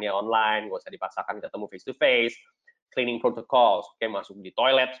online ya online, nggak usah dipaksakan ketemu face to face. Cleaning protocols, okay? Masuk di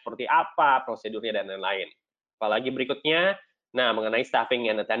toilet seperti apa, prosedurnya dan lain-lain. Apalagi berikutnya, nah mengenai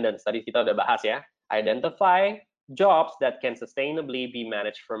staffing and attendance, tadi kita udah bahas ya. Identify jobs that can sustainably be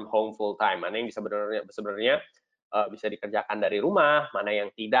managed from home full time. Mana yang bisa sebenarnya bisa dikerjakan dari rumah, mana yang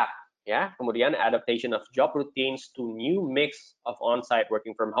tidak. Ya, kemudian adaptation of job routines to new mix of on-site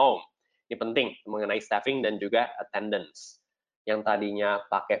working from home. Ini penting mengenai staffing dan juga attendance. Yang tadinya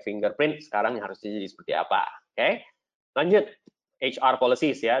pakai fingerprint, sekarang harus jadi seperti apa. Oke, lanjut. HR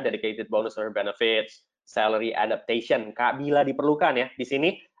policies ya, dedicated bonus or benefits, salary adaptation, bila diperlukan ya. Di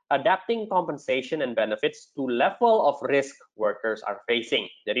sini, adapting compensation and benefits to level of risk workers are facing.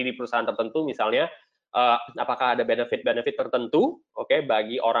 Jadi di perusahaan tertentu misalnya, apakah ada benefit-benefit tertentu, okay,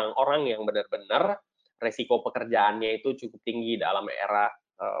 bagi orang-orang yang benar-benar resiko pekerjaannya itu cukup tinggi dalam era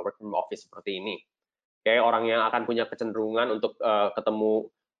work from office seperti ini. Okay, orang yang akan punya kecenderungan untuk ketemu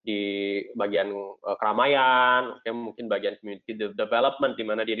di bagian keramaian, okay, mungkin bagian community development, di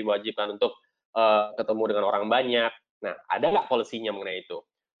mana dia diwajibkan untuk ketemu dengan orang banyak. Nah, ada nggak polisinya mengenai itu?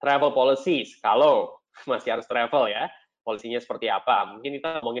 Travel policies, kalau masih harus travel ya, polisinya seperti apa? Mungkin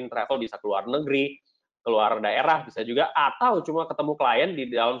kita ngomongin travel bisa keluar negeri, keluar daerah bisa juga, atau cuma ketemu klien di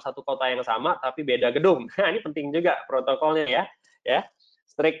dalam satu kota yang sama tapi beda gedung. Nah, ini penting juga protokolnya ya.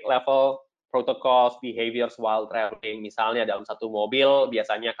 Strict level protocols, behaviors while traveling. Misalnya dalam satu mobil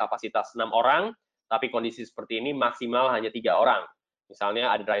biasanya kapasitas 6 orang, tapi kondisi seperti ini maksimal hanya 3 orang.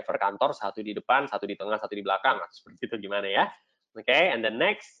 Misalnya ada driver kantor, satu di depan, satu di tengah, satu di belakang. Seperti itu gimana ya? Oke, and the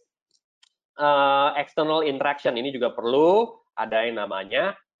next, external interaction. Ini juga perlu ada yang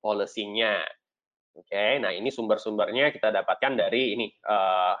namanya policy-nya. Oke, nah ini sumber-sumbernya kita dapatkan dari ini,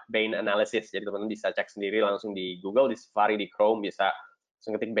 Bain Analysis. Jadi teman-teman bisa cek sendiri langsung di Google, di Safari, di Chrome, bisa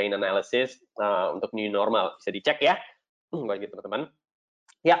ketik Bain Analysis untuk new normal. Bisa dicek ya. Bagi teman-teman.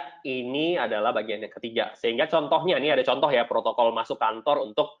 Ya, ini adalah bagian yang ketiga. Sehingga contohnya, ini ada contoh ya, protokol masuk kantor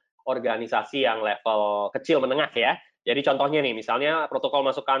untuk organisasi yang level kecil menengah ya. Jadi contohnya nih, misalnya protokol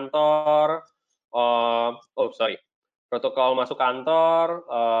masuk kantor, protokol masuk kantor,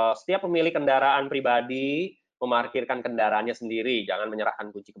 setiap pemilik kendaraan pribadi memarkirkan kendaraannya sendiri, jangan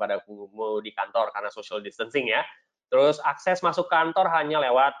menyerahkan kunci kepada pengemudi kantor karena social distancing ya. Terus akses masuk kantor hanya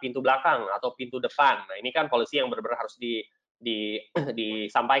lewat pintu belakang atau pintu depan. Nah, ini kan polisi yang benar-benar harus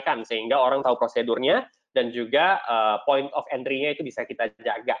disampaikan sehingga orang tahu prosedurnya dan juga point of entry-nya itu bisa kita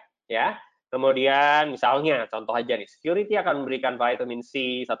jaga ya. Kemudian misalnya contoh aja nih, security akan memberikan vitamin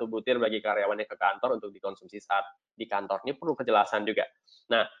C 1 butir bagi karyawannya ke kantor untuk dikonsumsi saat di kantor. Ini perlu kejelasan juga.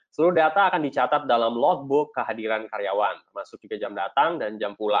 Nah, seluruh data akan dicatat dalam logbook kehadiran karyawan, termasuk juga jam datang dan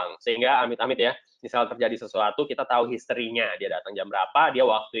jam pulang. Sehingga amit-amit ya, misal terjadi sesuatu, kita tahu historinya. Dia datang jam berapa, dia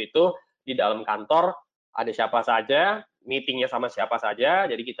waktu itu di dalam kantor ada siapa saja, meetingnya sama siapa saja,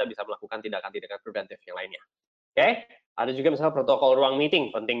 jadi kita bisa melakukan tindakan-tindakan preventif yang lainnya. Oke, ada juga misalnya protokol ruang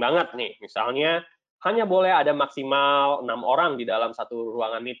meeting, penting banget nih. Misalnya hanya boleh ada maksimal 6 orang di dalam satu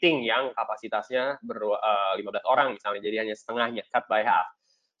ruangan meeting yang kapasitasnya 15 orang misalnya, jadi hanya setengahnya, cut by half.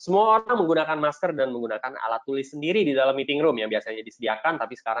 Semua orang menggunakan masker dan menggunakan alat tulis sendiri di dalam meeting room yang biasanya disediakan,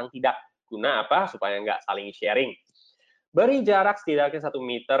 tapi sekarang tidak. Guna apa? Supaya nggak saling sharing. Beri jarak setidaknya 1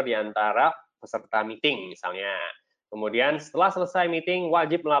 meter di antara peserta meeting misalnya. Kemudian setelah selesai meeting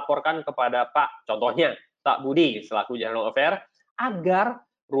wajib melaporkan kepada Pak, contohnya Pak Budi selaku General Affair, agar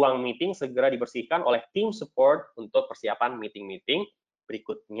ruang meeting segera dibersihkan oleh tim support untuk persiapan meeting-meeting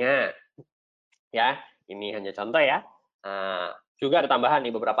berikutnya. Ya, ini hanya contoh ya. Nah, juga ada tambahan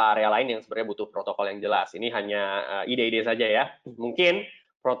nih beberapa area lain yang sebenarnya butuh protokol yang jelas. Ini hanya ide-ide saja ya. Mungkin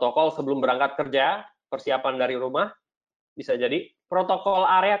protokol sebelum berangkat kerja, persiapan dari rumah, bisa jadi protokol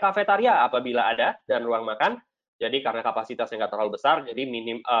area kafetaria apabila ada dan ruang makan. Jadi karena kapasitasnya nggak terlalu besar, jadi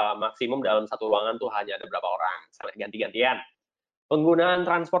maksimum dalam satu ruangan tuh hanya ada berapa orang, ganti-gantian. Penggunaan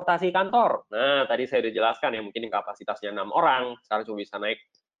transportasi kantor. Nah, tadi saya udah jelaskan ya, mungkin kapasitasnya 6 orang, sekarang cuma bisa naik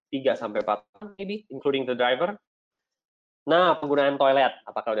 3 sampai 4 orang, maybe, including the driver. Nah, penggunaan toilet,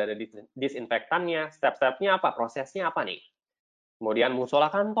 apakah udah ada disinfektannya, step-stepnya apa, prosesnya apa nih? Kemudian musola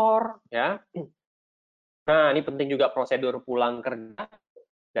kantor, ya. Nah, ini penting juga prosedur pulang kerja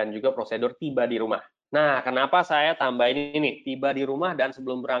dan juga prosedur tiba di rumah. Nah, kenapa saya tambahin ini, tiba di rumah dan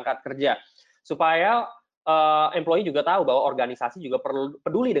sebelum berangkat kerja? Supaya employee juga tahu bahwa organisasi juga perlu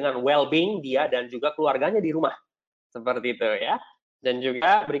peduli dengan well-being dia dan juga keluarganya di rumah. Seperti itu ya. Dan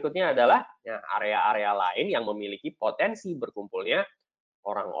juga berikutnya adalah area-area lain yang memiliki potensi berkumpulnya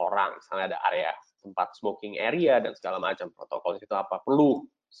orang-orang. Misalnya ada area tempat smoking area dan segala macam. Protokol itu apa? Perlu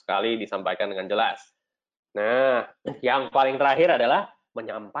sekali disampaikan dengan jelas. Nah, yang paling terakhir adalah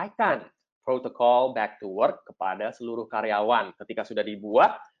menyampaikan protokol back to work kepada seluruh karyawan. Ketika sudah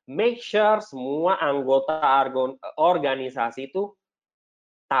dibuat, make sure semua anggota organisasi itu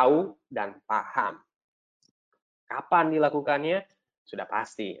tahu dan paham. Kapan dilakukannya? Sudah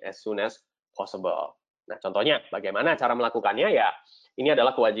pasti, as soon as possible. Nah, contohnya bagaimana cara melakukannya? Ya, ini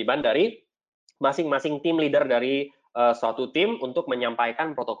adalah kewajiban dari masing-masing tim leader dari suatu tim untuk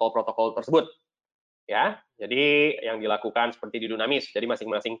menyampaikan protokol-protokol tersebut. Ya, jadi yang dilakukan seperti di Dunamis. Jadi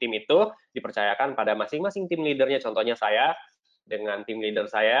masing-masing tim itu dipercayakan pada masing-masing tim leadernya. Contohnya saya dengan tim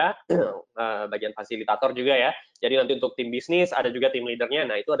leader saya, bagian fasilitator juga ya. Jadi nanti untuk tim bisnis ada juga tim leadernya.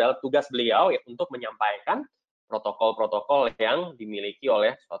 Nah, itu adalah tugas beliau ya, untuk menyampaikan protokol-protokol yang dimiliki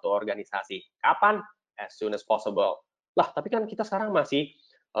oleh suatu organisasi. Kapan? As soon as possible. Lah, tapi kan kita sekarang masih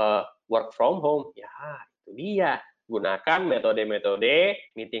work from home. Ya, itu dia. Gunakan metode-metode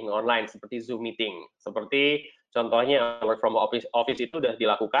meeting online seperti Zoom meeting. Seperti contohnya work from office itu sudah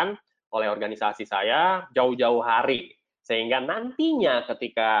dilakukan oleh organisasi saya jauh-jauh hari. Sehingga nantinya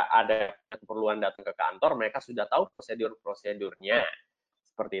ketika ada keperluan datang ke kantor, mereka sudah tahu prosedur-prosedurnya.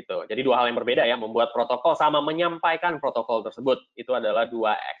 Seperti itu. Jadi dua hal yang berbeda ya, membuat protokol sama menyampaikan protokol tersebut. Itu adalah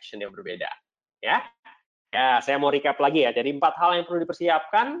dua action yang berbeda. Ya, ya saya mau recap lagi ya. Jadi 4 hal yang perlu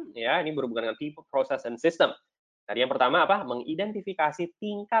dipersiapkan, ya ini berhubungan dengan people, process, and system. Tadi yang pertama apa? Mengidentifikasi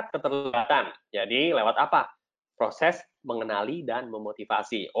tingkat keterlibatan. Jadi lewat apa? Proses mengenali dan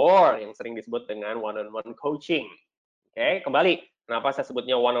memotivasi. Or yang sering disebut dengan one-on-one coaching. Oke, kembali. Kenapa saya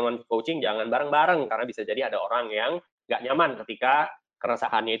sebutnya one-on-one coaching? Jangan bareng-bareng, karena bisa jadi ada orang yang nggak nyaman ketika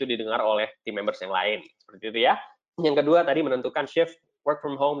keresahannya itu didengar oleh team members yang lain. Seperti itu ya. Yang kedua tadi menentukan shift work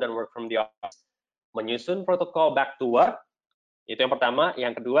from home dan work from the office. Menyusun protokol back to work. Itu yang pertama.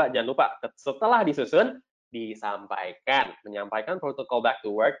 Yang kedua, jangan lupa setelah disusun, disampaikan. Menyampaikan protokol back to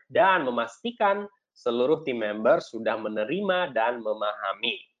work dan memastikan seluruh team member sudah menerima dan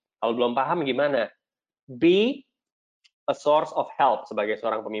memahami. Kalau belum paham gimana? Be a source of help sebagai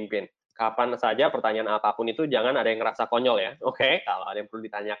seorang pemimpin. Kapan saja pertanyaan apapun itu jangan ada yang ngerasa konyol ya. Oke, kalau ada yang perlu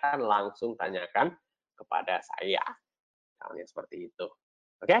ditanyakan langsung tanyakan kepada saya. Halnya seperti itu.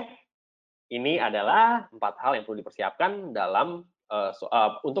 Oke? Ini adalah 4 hal yang perlu dipersiapkan dalam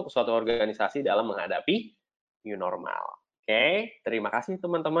untuk suatu organisasi dalam menghadapi new normal. Oke, terima kasih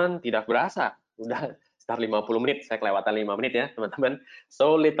teman-teman. Tidak berasa, udah sekitar 50 menit. Saya kelewatan 5 menit ya, teman-teman.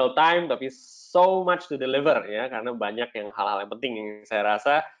 So little time, tapi so much to deliver ya, karena banyak yang hal-hal yang penting yang saya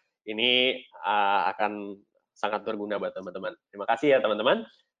rasa ini akan sangat berguna buat teman-teman. Terima kasih ya teman-teman.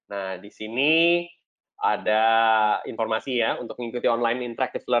 Nah, di sini ada informasi ya, untuk mengikuti online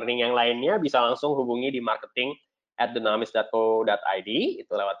interactive learning yang lainnya bisa langsung hubungi di marketing@dunamis.co.id,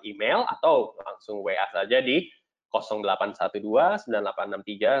 itu lewat email, atau langsung WA saja di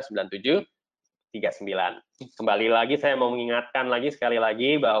 0812-9863-9739. Kembali lagi saya mau mengingatkan lagi sekali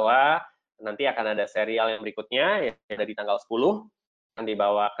lagi bahwa nanti akan ada serial yang berikutnya, yang ada di tanggal 10, yang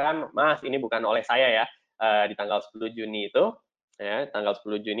dibawakan, Mas, ini bukan oleh saya ya, di tanggal 10 Juni itu, ya, tanggal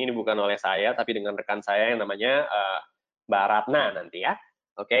 10 Juni ini bukan oleh saya, tapi dengan rekan saya yang namanya Mbak Ratna nanti ya.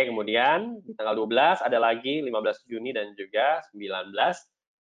 Oke, kemudian di tanggal 12 ada lagi 15 Juni dan juga 19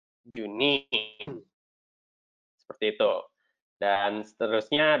 Juni. Seperti itu. Dan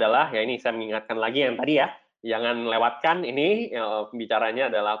seterusnya adalah, ya ini saya mengingatkan lagi yang tadi ya, jangan lewatkan ini, pembicaranya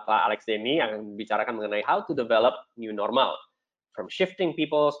adalah Pak Alex Denny yang membicarakan mengenai how to develop new normal. From shifting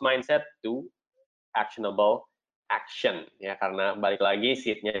people's mindset to actionable action. Ya, karena balik lagi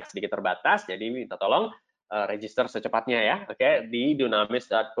seatnya sedikit terbatas, jadi minta tolong register secepatnya ya, oke, di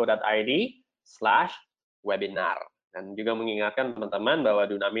dunamis.co.id/webinar. Dan juga mengingatkan teman-teman bahwa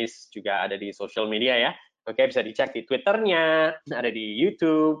Dunamis juga ada di social media ya. Oke, bisa dicek di Twitternya, ada di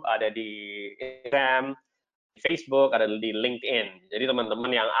YouTube, ada di Instagram, di Facebook, ada di LinkedIn. Jadi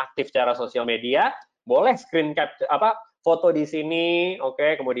teman-teman yang aktif secara sosial media, boleh screen capture foto di sini,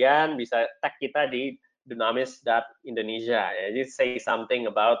 oke, kemudian bisa tag kita di dunamis.indonesia. Jadi say something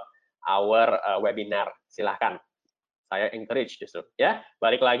about our webinar. Silahkan. Saya encourage justru ya.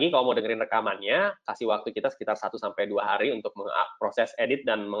 Balik lagi kalau mau dengerin rekamannya, kasih waktu kita sekitar 1-2 hari untuk proses edit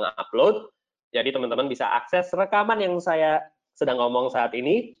dan mengupload. Jadi teman-teman bisa akses rekaman yang saya sedang ngomong saat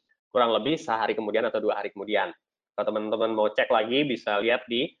ini kurang lebih sehari kemudian atau 2 hari kemudian. Kalau teman-teman mau cek lagi bisa lihat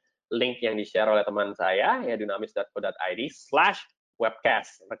di link yang di-share oleh teman saya ya, dunamis.co.id/webinar.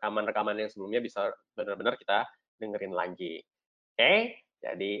 Webcast. Rekaman-rekaman yang sebelumnya bisa benar-benar kita dengerin lagi. Oke,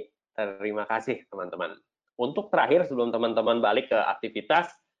 jadi terima kasih teman-teman. Untuk terakhir, sebelum teman-teman balik ke aktivitas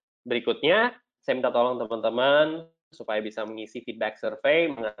berikutnya, saya minta tolong teman-teman supaya bisa mengisi feedback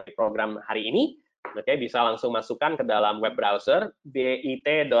survey mengenai program hari ini. Oke, bisa langsung masukkan ke dalam web browser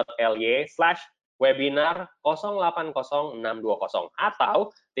bit.ly/webinar 080620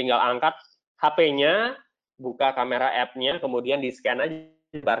 atau tinggal angkat HP-nya, buka kamera app-nya, kemudian di-scan aja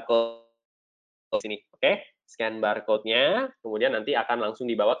barcode sini. Oke, scan barcode-nya, kemudian nanti akan langsung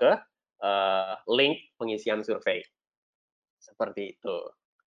dibawa ke link pengisian survei. Seperti itu.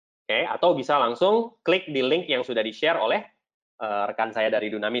 Oke, atau bisa langsung klik di link yang sudah di-share oleh rekan saya dari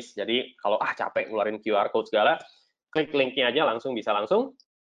Dunamis. Jadi kalau capek ngeluarin QR code segala, klik linknya aja bisa langsung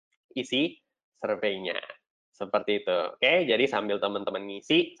isi surveinya. Seperti itu. Oke, jadi sambil teman-teman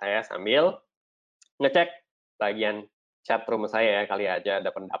ngisi, saya sambil ngecek bagian chat room saya ya, kali aja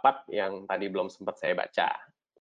ada pendapat yang tadi belum sempat saya baca.